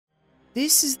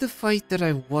this is the fight that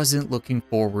I wasn't looking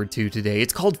forward to today.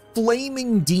 It's called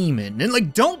Flaming Demon, and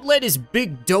like, don't let his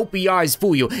big dopey eyes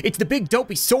fool you. It's the big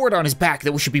dopey sword on his back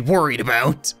that we should be worried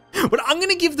about. But I'm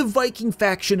gonna give the Viking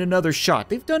faction another shot.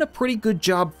 They've done a pretty good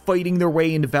job fighting their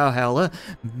way into Valhalla.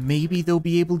 Maybe they'll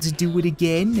be able to do it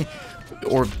again.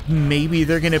 Or maybe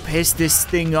they're gonna piss this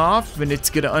thing off and it's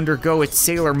gonna undergo its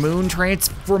Sailor Moon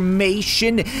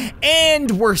transformation,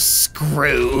 and we're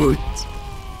screwed.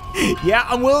 Yeah,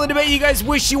 I'm willing to bet you guys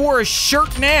wish you wore a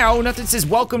shirt now. Nothing says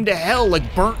welcome to hell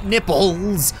like burnt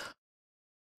nipples.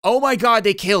 Oh my god,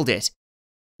 they killed it.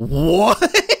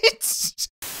 What?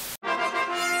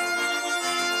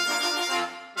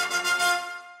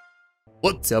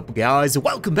 What's up, guys?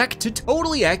 Welcome back to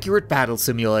Totally Accurate Battle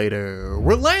Simulator,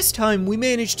 where last time we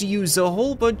managed to use a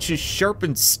whole bunch of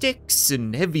sharpened sticks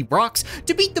and heavy rocks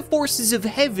to beat the forces of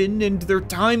heaven and their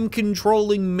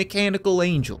time-controlling mechanical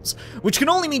angels, which can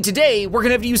only mean today we're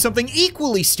gonna have to use something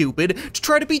equally stupid to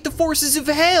try to beat the forces of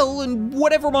hell and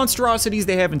whatever monstrosities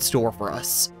they have in store for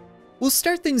us. We'll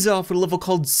start things off with a level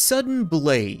called Sudden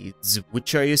Blades,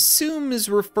 which I assume is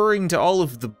referring to all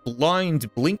of the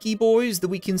blind blinky boys that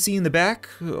we can see in the back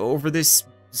over this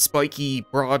spiky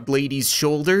broad lady's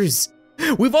shoulders.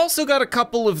 We've also got a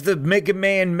couple of the Mega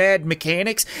Man Mad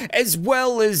Mechanics, as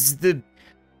well as the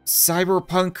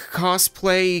cyberpunk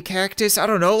cosplay cactus. I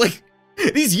don't know, like,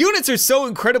 these units are so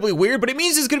incredibly weird, but it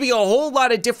means there's gonna be a whole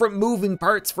lot of different moving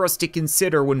parts for us to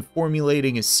consider when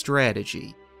formulating a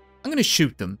strategy. I'm gonna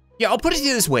shoot them. Yeah, I'll put it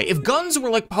this way, if guns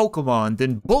were like Pokemon,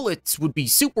 then bullets would be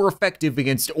super effective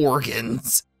against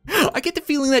organs. I get the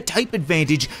feeling that type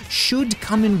advantage should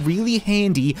come in really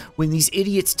handy when these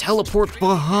idiots teleport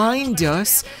behind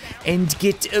us and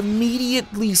get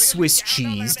immediately Swiss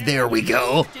cheesed. There we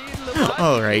go.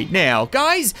 All right, now,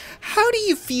 guys, how do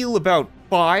you feel about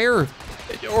fire?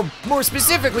 Or more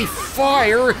specifically,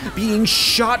 fire being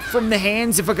shot from the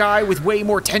hands of a guy with way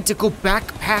more tentacle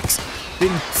backpacks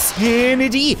than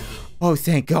sanity? Oh,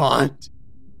 thank God.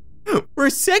 For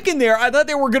a second there, I thought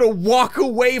they were gonna walk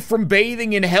away from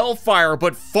bathing in hellfire,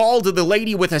 but fall to the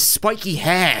lady with a spiky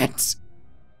hat.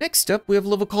 Next up, we have a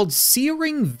level called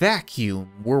Searing Vacuum,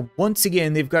 where once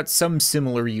again, they've got some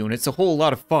similar units, a whole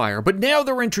lot of fire, but now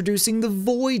they're introducing the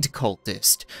Void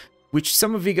Cultist, which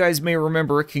some of you guys may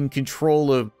remember can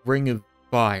control a ring of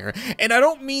fire. And I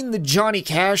don't mean the Johnny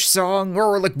Cash song,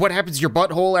 or like what happens to your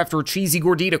butthole after a cheesy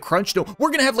gordita crunch. No,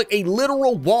 we're gonna have like a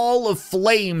literal wall of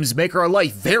flames make our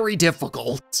life very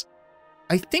difficult.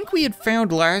 I think we had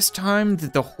found last time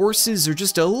that the horses are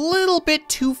just a little bit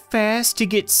too fast to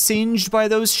get singed by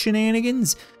those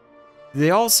shenanigans.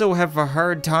 They also have a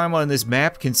hard time on this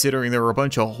map considering there are a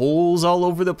bunch of holes all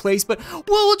over the place, but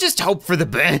we'll just hope for the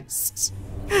best.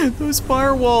 Those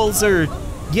firewalls are,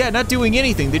 yeah, not doing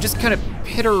anything. They just kind of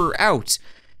pitter out.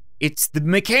 It's the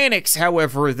mechanics,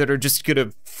 however, that are just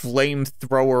gonna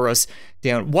flamethrower us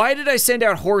down. Why did I send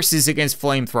out horses against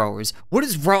flamethrowers? What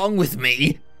is wrong with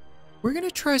me? We're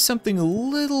gonna try something a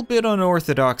little bit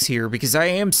unorthodox here because I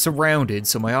am surrounded,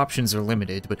 so my options are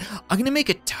limited, but I'm gonna make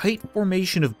a tight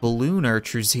formation of balloon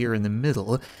archers here in the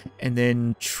middle, and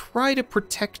then try to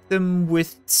protect them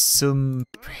with some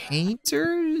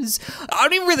painters? I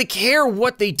don't even really care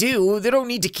what they do. They don't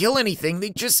need to kill anything.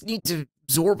 They just need to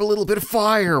absorb a little bit of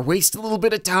fire, waste a little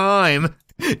bit of time.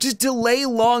 Just delay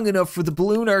long enough for the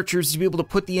balloon archers to be able to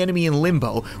put the enemy in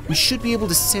limbo. We should be able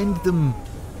to send them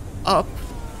up.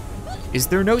 Is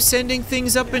there no sending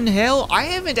things up in hell? I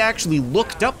haven't actually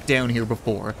looked up down here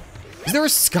before. Is there a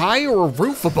sky or a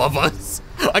roof above us?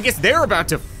 I guess they're about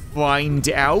to find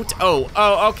out. Oh,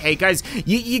 okay, guys,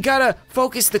 you gotta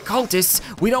focus the cultists.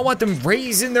 We don't want them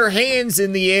raising their hands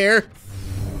in the air.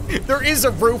 There is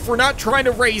a roof, we're not trying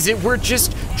to raise it, we're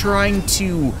just trying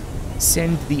to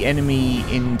send the enemy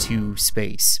into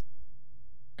space.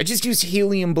 I just used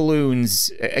helium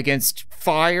balloons against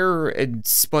fire and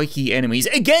spiky enemies.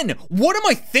 Again, what am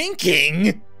I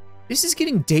thinking? This is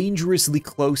getting dangerously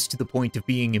close to the point of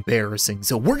being embarrassing,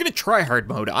 so we're gonna try hard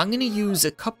mode. I'm gonna use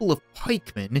a couple of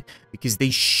pikemen because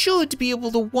they should be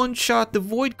able to one-shot the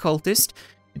Void Cultist.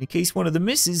 And in case one of them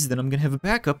misses, then I'm gonna have a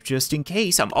backup just in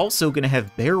case. I'm also gonna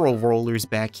have barrel rollers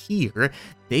back here.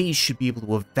 They should be able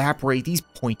to evaporate these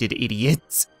pointed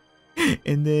idiots.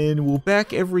 And then we'll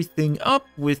back everything up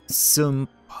with some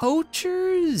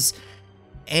poachers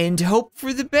and hope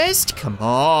for the best. Come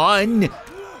on,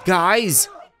 guys.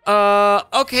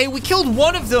 Okay, we killed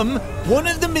one of them. One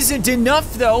of them isn't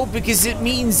enough though, because it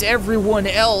means everyone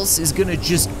else is gonna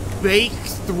just bake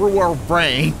through our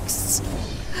ranks.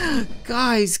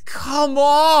 Guys, come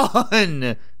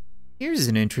on. Here's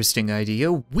an interesting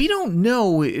idea. We don't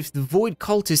know if the Void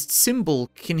Cultist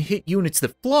symbol can hit units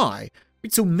that fly.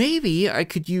 So maybe I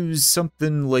could use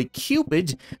something like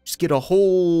Cupid, just get a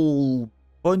whole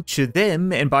bunch of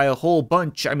them, and by a whole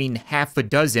bunch, I mean half a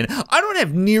dozen. I don't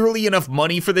have nearly enough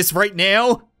money for this right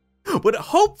now, but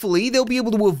hopefully they'll be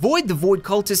able to avoid the Void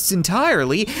Cultists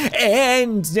entirely,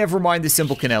 and never mind, the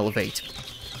symbol can elevate.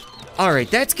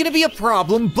 Alright, that's gonna be a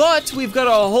problem, but we've got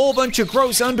a whole bunch of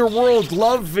gross underworld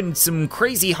love and some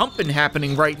crazy humping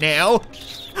happening right now.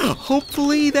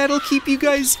 Hopefully that'll keep you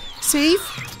guys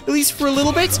safe, at least for a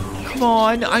little bit. Come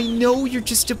on, I know you're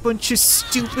just a bunch of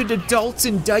stupid adults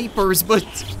in diapers, but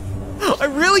I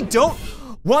really don't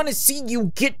want to see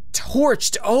you get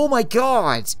torched. Oh my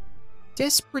god.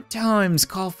 Desperate times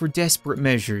call for desperate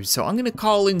measures, so I'm gonna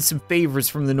call in some favors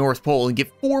from the North Pole and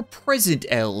get 4 present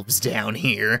elves down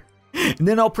here. And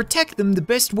then I'll protect them the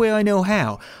best way I know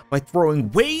how, by throwing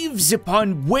waves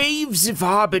upon waves of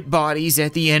hobbit bodies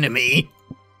at the enemy.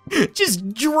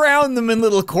 Just drown them in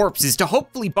little corpses to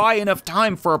hopefully buy enough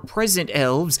time for our present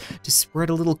elves to spread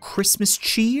a little Christmas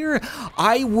cheer.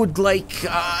 I would like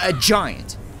a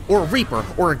giant, or a reaper,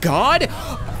 or a god,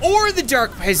 or the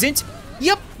dark peasant.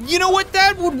 Yep, you know what,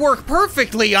 that would work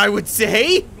perfectly, I would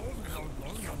say.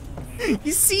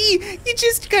 You see, you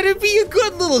just gotta be a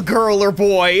good little girl or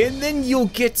boy, and then you'll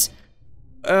get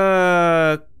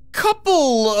a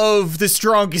couple of the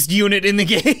strongest unit in the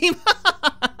game.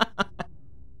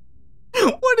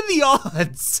 What are the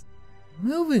odds?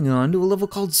 Moving on to a level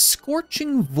called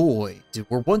Scorching Void,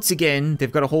 where once again,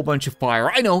 they've got a whole bunch of fire.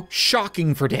 I know,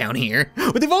 shocking for down here,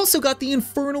 but they've also got the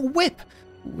Infernal Whip,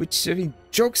 which, I mean,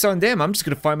 joke's on them. I'm just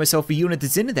gonna find myself a unit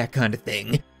that's into that kind of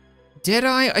thing.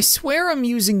 Deadeye, I swear I'm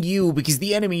using you because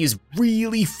the enemy is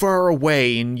really far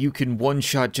away and you can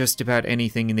one-shot just about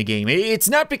anything in the game. It's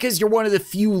not because you're one of the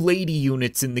few lady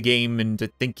units in the game and I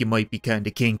think you might be kinda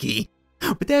kinky.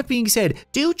 But that being said,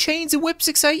 do chains and whips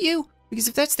excite you? Because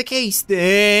if that's the case,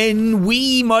 then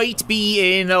we might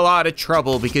be in a lot of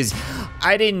trouble because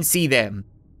I didn't see them.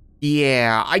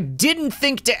 Yeah, I didn't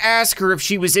think to ask her if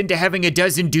she was into having a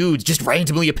dozen dudes just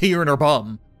randomly appear in her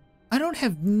bum. I don't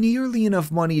have nearly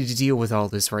enough money to deal with all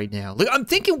this right now. Like, I'm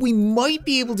thinking we might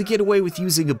be able to get away with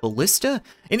using a ballista,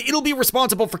 and it'll be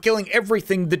responsible for killing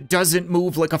everything that doesn't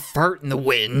move like a fart in the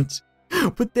wind.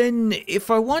 But then,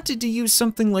 if I wanted to use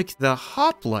something like the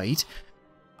hoplite,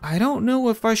 I don't know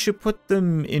if I should put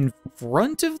them in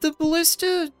front of the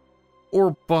ballista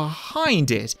or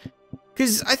behind it.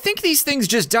 Because I think these things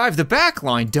just dive the back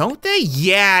line, don't they?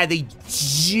 Yeah, they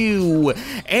do.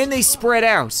 And they spread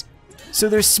out. So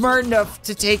they're smart enough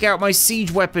to take out my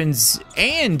siege weapons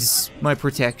and my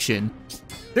protection.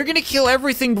 They're gonna kill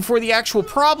everything before the actual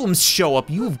problems show up.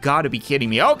 You've gotta be kidding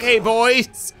me. Okay,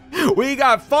 boys. We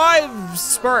got 5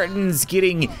 Spartans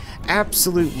getting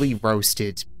absolutely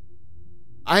roasted.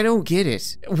 I don't get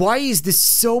it. Why is this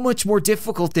so much more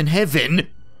difficult than heaven?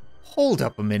 Hold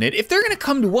up a minute. If they're gonna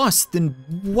come to us, then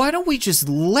why don't we just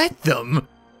let them?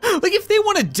 Like, if they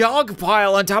want to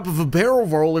dogpile on top of a barrel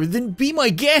roller, then be my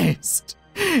guest.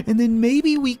 And then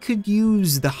maybe we could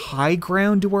use the high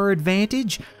ground to our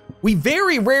advantage. We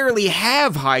very rarely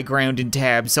have high ground in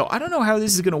Tab, so I don't know how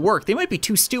this is gonna work. They might be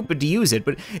too stupid to use it,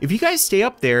 but if you guys stay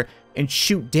up there and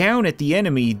shoot down at the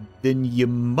enemy, then you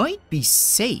might be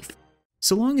safe.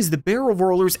 So long as the barrel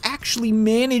rollers actually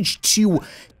manage to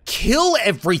kill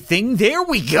everything. There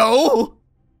we go.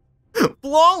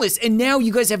 Flawless, and now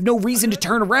you guys have no reason to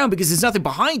turn around because there's nothing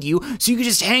behind you, so you can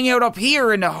just hang out up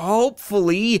here and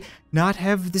hopefully not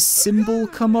have the symbol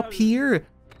come up here.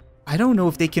 I don't know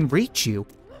if they can reach you.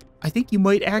 I think you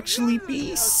might actually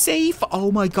be safe.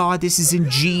 Oh my god, this is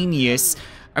ingenious.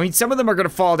 I mean, some of them are gonna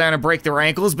fall down and break their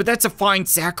ankles, but that's a fine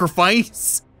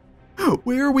sacrifice.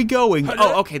 Where are we going?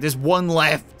 Oh, okay, there's one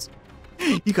left.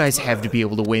 You guys have to be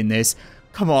able to win this.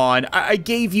 Come on, I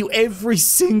gave you every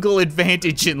single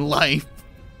advantage in life.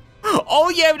 All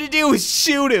you have to do is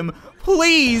shoot him,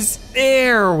 please.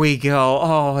 There we go.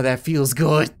 Oh, that feels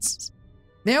good.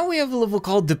 Now we have a level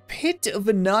called the Pit of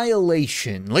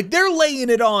Annihilation. Like, they're laying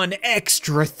it on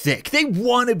extra thick. They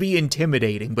want to be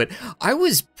intimidating, but I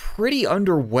was pretty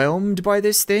underwhelmed by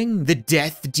this thing. The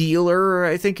Death Dealer,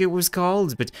 I think it was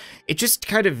called, but it just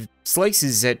kind of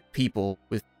slices at people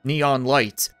with neon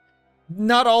lights.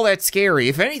 Not all that scary.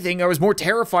 If anything, I was more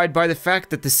terrified by the fact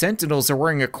that the Sentinels are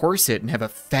wearing a corset and have a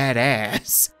fat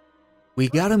ass. We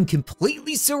got them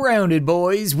completely surrounded,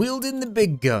 boys, wielding the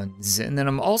big guns. And then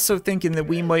I'm also thinking that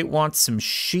we might want some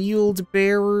shield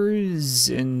bearers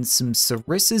and some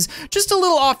sarissas. Just a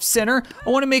little off center. I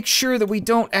want to make sure that we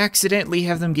don't accidentally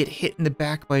have them get hit in the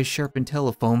back by a sharpened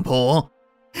telephone pole.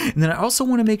 And then I also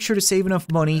want to make sure to save enough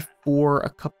money for a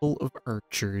couple of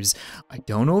archers. I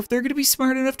don't know if they're going to be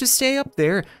smart enough to stay up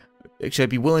there. Actually, I'd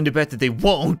be willing to bet that they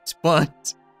won't,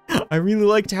 but I really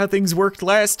liked how things worked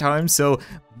last time, so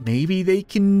maybe they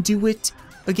can do it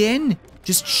again.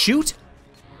 Just shoot.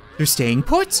 They're staying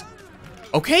put.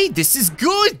 Okay, this is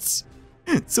good.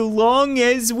 So long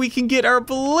as we can get our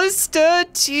ballista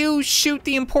to shoot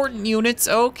the important units.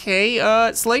 Okay,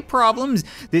 slight problems.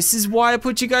 This is why I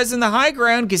put you guys on the high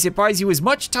ground, because it buys you as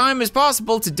much time as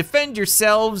possible to defend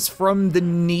yourselves from the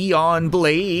neon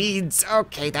blades.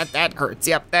 Okay, that hurts.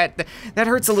 Yep, that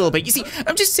hurts a little bit. You see,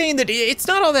 I'm just saying that it's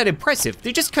not all that impressive.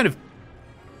 They just kind of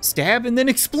stab and then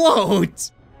explode.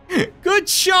 Good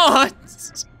shot.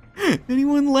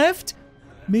 Anyone left?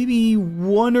 Maybe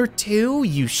one or two?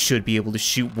 You should be able to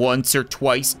shoot once or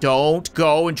twice. Don't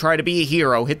go and try to be a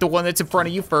hero. Hit the one that's in front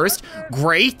of you first.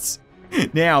 Great.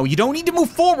 Now, you don't need to move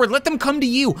forward. Let them come to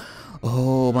you.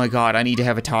 Oh my God, I need to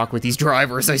have a talk with these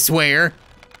drivers, I swear.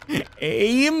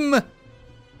 Aim.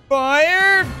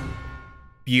 Fire.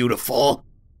 Beautiful.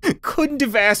 Couldn't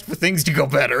have asked for things to go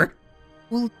better.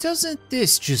 Well, doesn't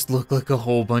this just look like a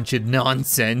whole bunch of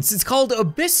nonsense? It's called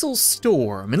Abyssal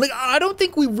Storm. And like, I don't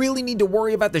think we really need to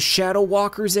worry about the Shadow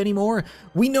Walkers anymore.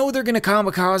 We know they're gonna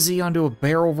kamikaze onto a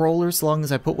barrel roller as long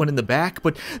as I put one in the back,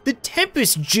 but the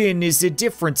Tempest Djinn is a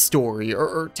different story.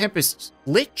 Or Tempest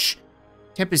Lich?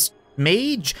 Tempest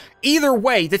Mage? Either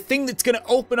way, the thing that's gonna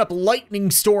open up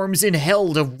lightning storms in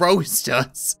hell to roast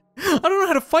us. I don't know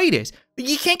how to fight it.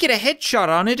 You can't get a headshot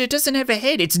on it. It doesn't have a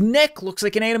head. Its neck looks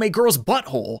like an anime girl's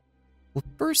butthole. Well,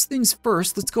 first things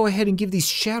first, let's go ahead and give these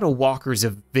Shadow Walkers a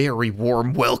very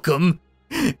warm welcome.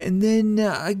 And then,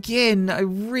 again, I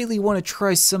really want to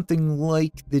try something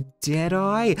like the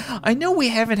Deadeye. I know we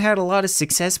haven't had a lot of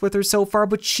success with her so far,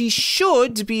 but she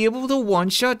should be able to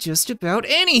one-shot just about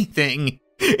anything,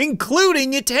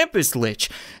 including a Tempest Lich.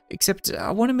 Except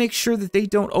I want to make sure that they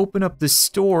don't open up the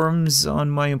storms on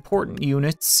my important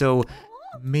units, so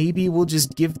maybe we'll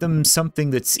just give them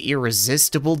something that's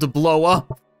irresistible to blow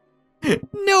up.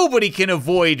 Nobody can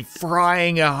avoid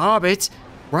frying a hobbit,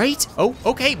 right? Oh,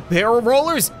 okay, barrel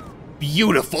rollers,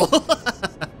 beautiful.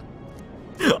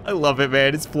 I love it,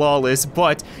 man, it's flawless,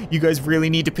 but you guys really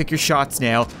need to pick your shots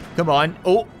now. Come on,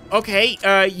 oh, okay,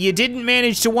 you didn't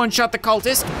manage to one-shot the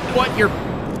cultist. What, you're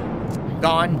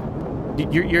gone?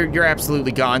 You're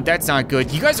absolutely gone. That's not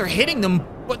good. You guys are hitting them,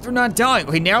 but they're not dying.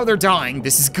 Okay, now they're dying.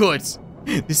 This is good.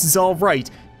 This is all right.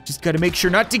 Just gotta make sure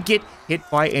not to get hit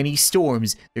by any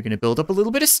storms. They're gonna build up a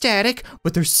little bit of static,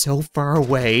 but they're so far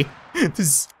away.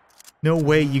 There's no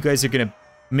way you guys are gonna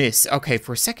miss. Okay,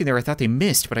 for a second there I thought they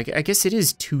missed, but I guess it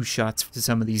is 2 shots to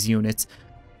some of these units.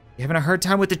 You having a hard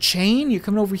time with the chain? You're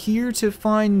coming over here to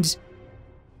find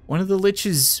one of the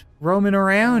liches roaming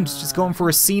around, just going for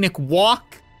a scenic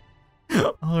walk?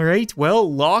 All right,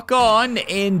 well, lock on,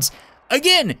 and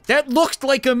again, that looked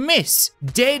like a miss.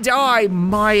 Deadeye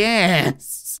my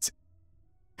ass.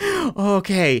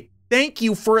 Okay, thank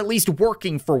you for at least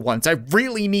working for once. I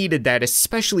really needed that,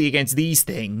 especially against these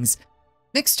things.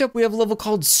 Next up, we have a level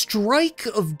called Strike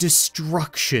of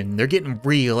Destruction. They're getting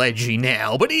real edgy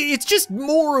now, but it's just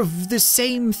more of the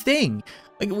same thing.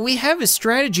 Like, we have a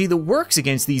strategy that works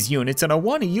against these units, and I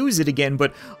want to use it again,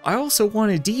 but I also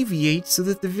want to deviate so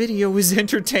that the video is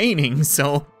entertaining,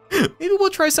 so maybe we'll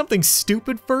try something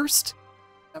stupid first?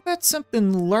 How about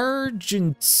something large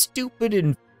and stupid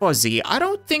and fuzzy? I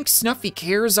don't think Snuffy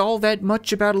cares all that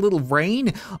much about a little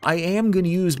rain. I am going to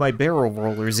use my barrel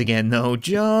rollers again, though,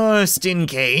 just in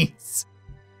case.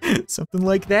 Something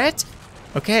like that?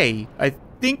 Okay, I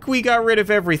think we got rid of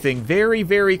everything very,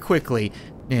 very quickly.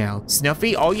 Now,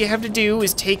 Snuffy, all you have to do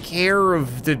is take care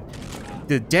of the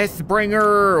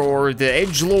Deathbringer or the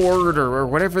Edgelord or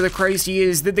whatever the Christ he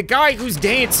is, the guy who's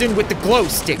dancing with the glow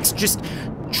sticks. Just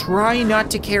try not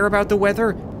to care about the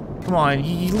weather. Come on,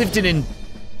 you lived in an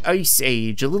ice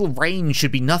age. A little rain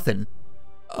should be nothing.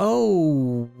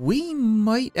 Oh, we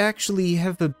might actually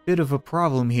have a bit of a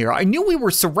problem here. I knew we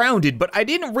were surrounded, but I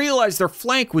didn't realize their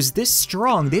flank was this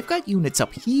strong. They've got units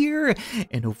up here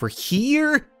and over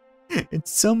here. And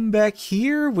some back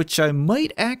here, which I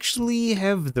might actually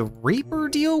have the Reaper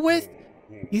deal with?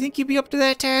 You think you'd be up to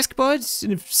that task, buds?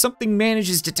 And if something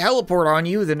manages to teleport on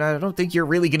you, then I don't think you're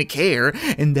really gonna care.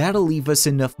 And that'll leave us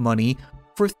enough money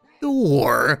for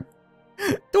Thor.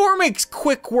 Thor makes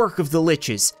quick work of the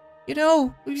liches. You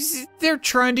know, they're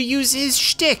trying to use his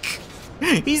shtick.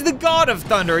 He's the god of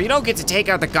thunder. You don't get to take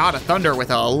out the god of thunder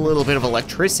with a little bit of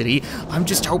electricity. I'm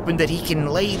just hoping that he can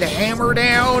lay the hammer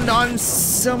down on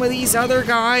some of these other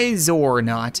guys, or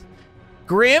not.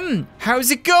 Grim, how's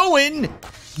it going?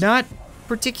 Not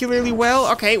particularly well.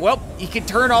 Okay, well, you can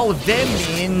turn all of them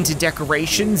into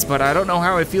decorations, but I don't know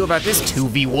how I feel about this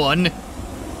 2v1.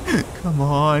 Come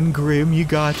on, Grim, you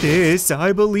got this.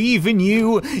 I believe in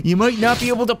you. You might not be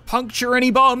able to puncture any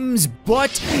bums,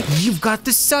 but you've got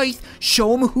the scythe.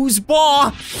 Show them who's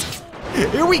boss.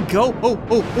 Here we go. Oh,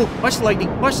 watch the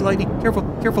lightning, watch the lightning. Careful,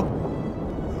 careful.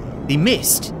 They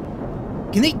missed.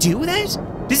 Can they do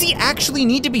that? Does he actually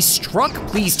need to be struck?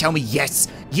 Please tell me yes.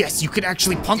 Yes, you could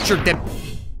actually puncture them.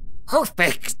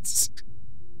 Perfect.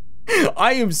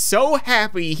 I am so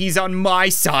happy he's on my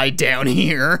side down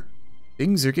here.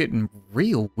 Things are getting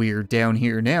real weird down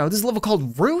here now. This level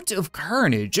called Root of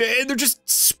Carnage. They're just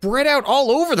spread out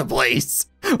all over the place.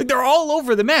 Like they're all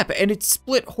over the map, and it's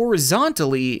split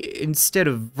horizontally instead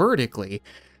of vertically.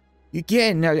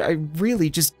 Again, I really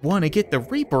just want to get the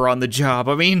Reaper on the job.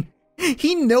 I mean,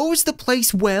 he knows the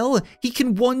place well. He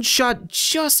can one-shot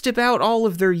just about all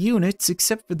of their units,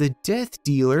 except for the Death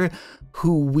Dealer,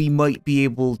 who we might be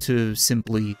able to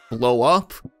simply blow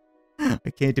up. I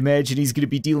can't imagine he's gonna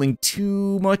be dealing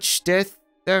too much death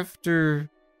after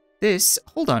this.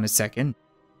 Hold on a second.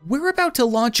 We're about to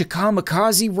launch a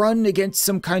kamikaze run against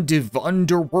some kind of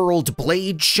underworld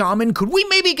blade shaman. Could we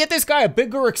maybe get this guy a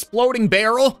bigger exploding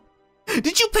barrel?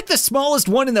 Did you pick the smallest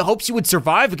one in the hopes you would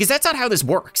survive? Because that's not how this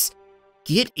works.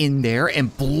 Get in there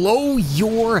and blow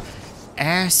your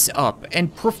ass up,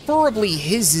 and preferably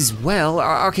his as well.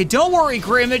 Okay, don't worry,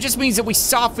 Grim, that just means that we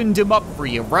softened him up for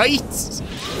you, right?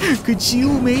 Could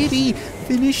you maybe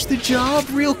finish the job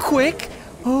real quick?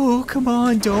 Oh, come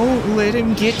on, don't let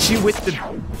him get you with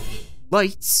the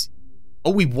lights.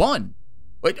 Oh, we won.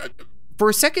 But for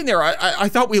a second there, I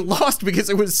thought we lost because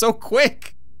it was so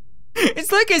quick.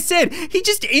 It's like I said, he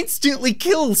just instantly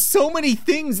kills so many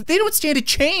things that they don't stand a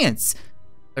chance.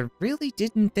 I really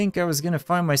didn't think I was gonna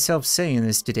find myself saying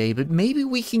this today, but maybe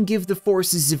we can give the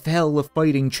forces of hell a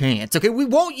fighting chance. Okay, we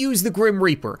won't use the Grim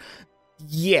Reaper.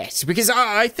 Yes, because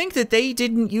I think that they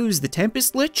didn't use the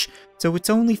Tempest Lich, so it's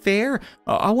only fair.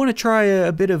 I want to try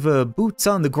a bit of a boots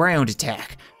on the ground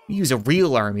attack. We use a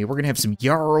real army. We're gonna have some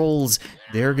Jarls.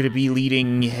 They're gonna be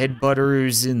leading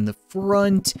headbutters in the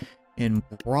front and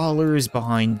brawlers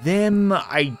behind them.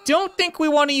 I don't think we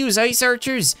want to use ice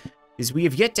archers, because we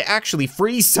have yet to actually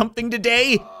freeze something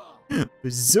today.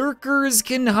 Berserkers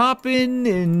can hop in,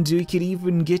 and we could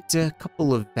even get a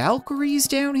couple of Valkyries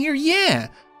down here. Yeah,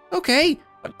 okay.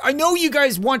 I know you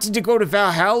guys wanted to go to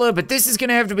Valhalla, but this is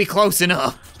gonna have to be close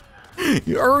enough.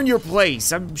 You earn your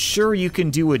place. I'm sure you can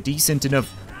do a decent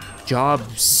enough job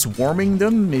swarming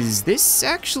them. Is this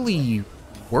actually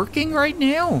working right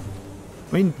now?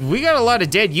 I mean, we got a lot of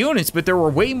dead units, but there were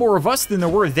way more of us than there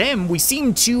were them. We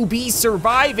seem to be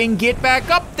surviving. Get back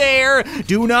up there.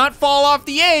 Do not fall off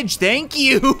the edge. Thank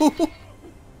you.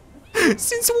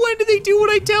 Since when do they do what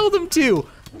I tell them to?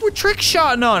 We're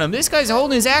trick-shotting on him. This guy's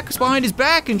holding his axe behind his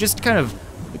back and just kind of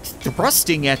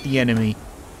thrusting at the enemy.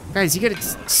 Guys, you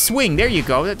gotta swing. There you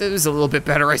go. That was a little bit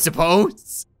better, I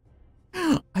suppose.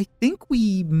 I think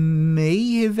we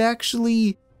may have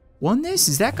actually won this.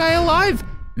 Is that guy alive?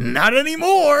 Not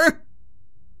anymore!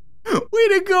 Way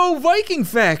to go, Viking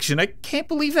faction! I can't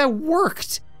believe that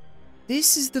worked.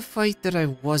 This is the fight that I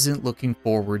wasn't looking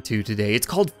forward to today. It's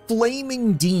called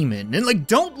Flaming Demon. And like,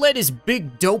 don't let his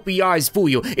big dopey eyes fool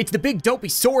you. It's the big dopey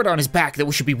sword on his back that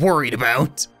we should be worried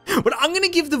about. But I'm gonna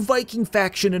give the Viking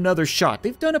faction another shot.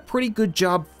 They've done a pretty good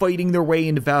job fighting their way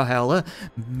into Valhalla.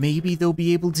 Maybe they'll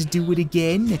be able to do it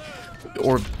again.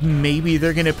 Or maybe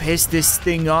they're gonna piss this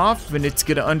thing off and it's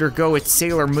gonna undergo its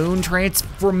Sailor Moon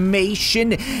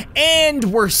transformation and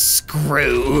we're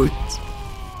screwed.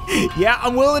 Yeah,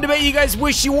 I'm willing to bet you guys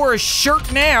wish you wore a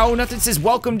shirt now. Nothing says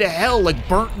welcome to hell like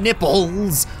burnt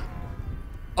nipples.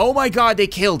 Oh my God, they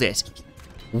killed it.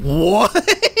 What?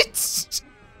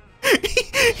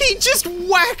 He just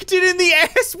whacked it in the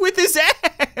ass with his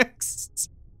axe.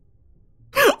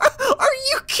 Are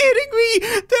you kidding me?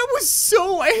 That was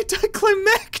so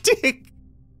anticlimactic.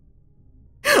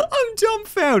 I'm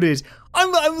dumbfounded.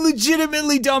 I'm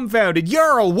legitimately dumbfounded.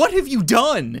 Jarl, what have you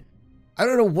done? I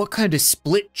don't know what kind of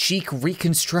split cheek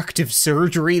reconstructive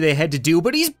surgery they had to do,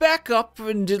 but he's back up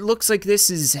and it looks like this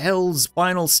is Hell's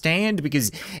final stand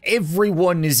because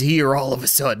everyone is here all of a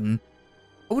sudden.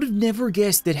 I would have never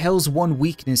guessed that Hell's one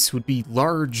weakness would be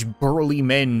large, burly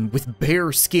men with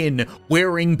bare skin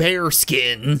wearing bear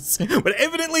skins. But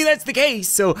evidently that's the case,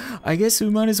 so I guess we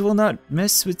might as well not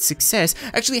mess with success.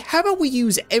 Actually, how about we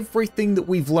use everything that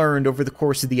we've learned over the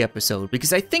course of the episode?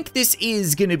 Because I think this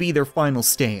is gonna be their final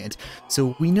stand.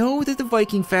 So we know that the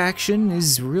Viking faction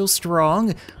is real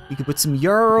strong. We could put some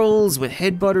Jarls with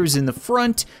headbutters in the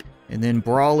front, and then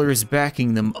brawlers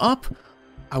backing them up.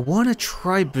 I want to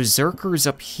try berserkers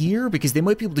up here because they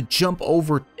might be able to jump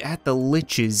over at the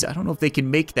liches. I don't know if they can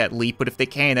make that leap, but if they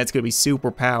can, that's going to be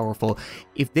super powerful.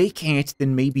 If they can't,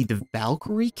 then maybe the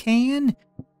Valkyrie can?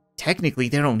 Technically,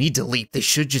 they don't need to leap. They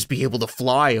should just be able to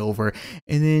fly over.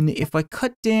 And then if I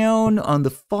cut down on the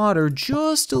fodder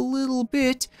just a little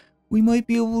bit, we might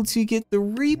be able to get the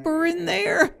Reaper in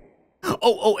there.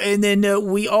 Oh, and then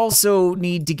we also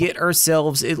need to get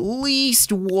ourselves at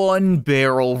least one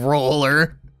barrel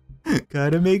roller.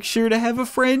 Gotta make sure to have a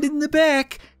friend in the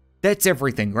back. That's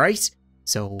everything, right?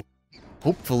 So,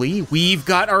 hopefully, we've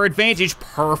got our advantage.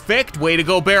 Perfect. Way to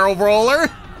go, barrel roller.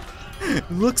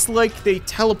 Looks like they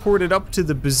teleported up to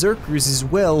the berserkers as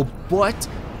well, but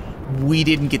we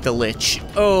didn't get the lich.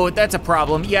 Oh, that's a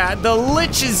problem. Yeah, the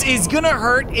lich is gonna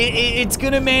hurt. It's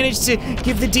gonna manage to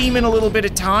give the demon a little bit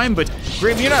of time, but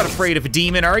Grim, you're not afraid of a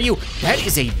demon, are you? That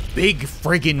is a big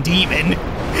friggin' demon.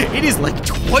 It is like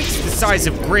twice the size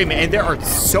of Grim, and there are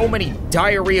so many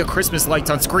diarrhea Christmas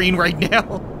lights on screen right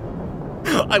now.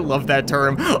 I love that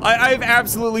term. I have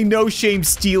absolutely no shame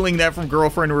stealing that from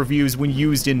girlfriend reviews when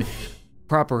used in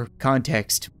proper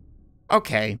context.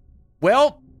 Okay,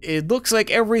 well, it looks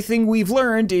like everything we've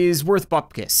learned is worth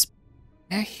bupkis.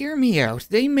 Now hear me out,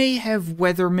 they may have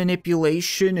weather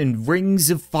manipulation and rings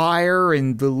of fire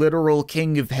and the literal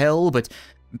king of hell, but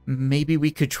maybe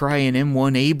we could try an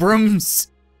M1 Abrams?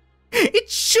 It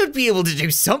should be able to do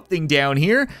something down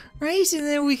here, right? And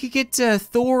then we could get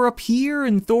Thor up here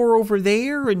and Thor over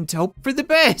there and hope for the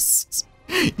best.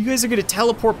 You guys are gonna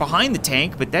teleport behind the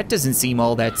tank, but that doesn't seem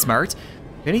all that smart.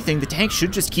 If anything, the tank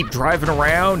should just keep driving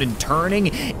around and turning.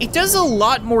 It does a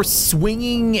lot more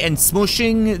swinging and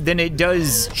smushing than it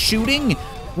does shooting.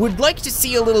 Would like to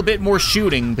see a little bit more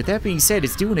shooting, but that being said,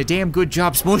 it's doing a damn good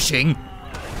job smushing.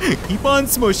 Keep on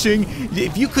smushing.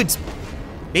 If you could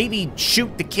maybe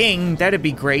shoot the king, that'd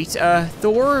be great.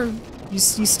 Thor, you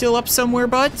still up somewhere,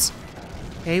 buds?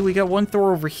 Okay, we got one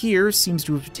Thor over here, seems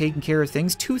to have taken care of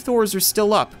things. Two Thors are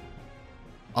still up.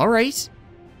 All right.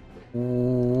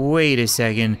 Wait a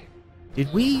second.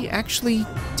 Did we actually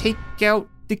take out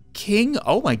the king?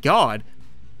 Oh my god.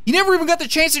 He never even got the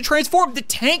chance to transform. The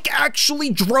tank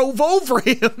actually drove over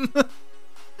him.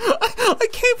 I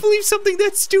can't believe something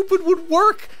that stupid would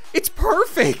work. It's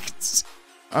perfect.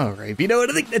 All right, you know what?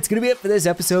 I think that's gonna be it for this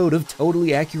episode of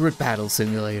Totally Accurate Battle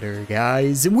Simulator,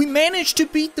 guys. And we managed to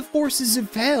beat the forces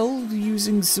of hell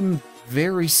using some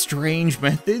very strange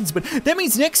methods, but that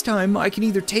means next time I can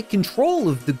either take control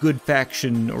of the good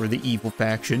faction or the evil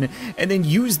faction and then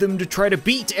use them to try to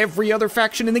beat every other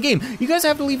faction in the game. You guys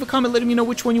have to leave a comment letting me know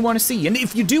which one you want to see, and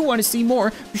if you do want to see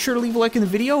more, be sure to leave a like in the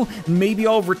video. Maybe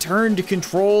I'll return to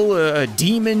control a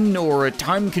demon or a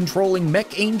time-controlling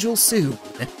mech angel soon.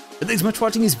 But thanks so much for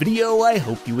watching this video. I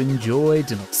hope you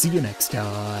enjoyed, and I'll see you next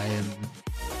time.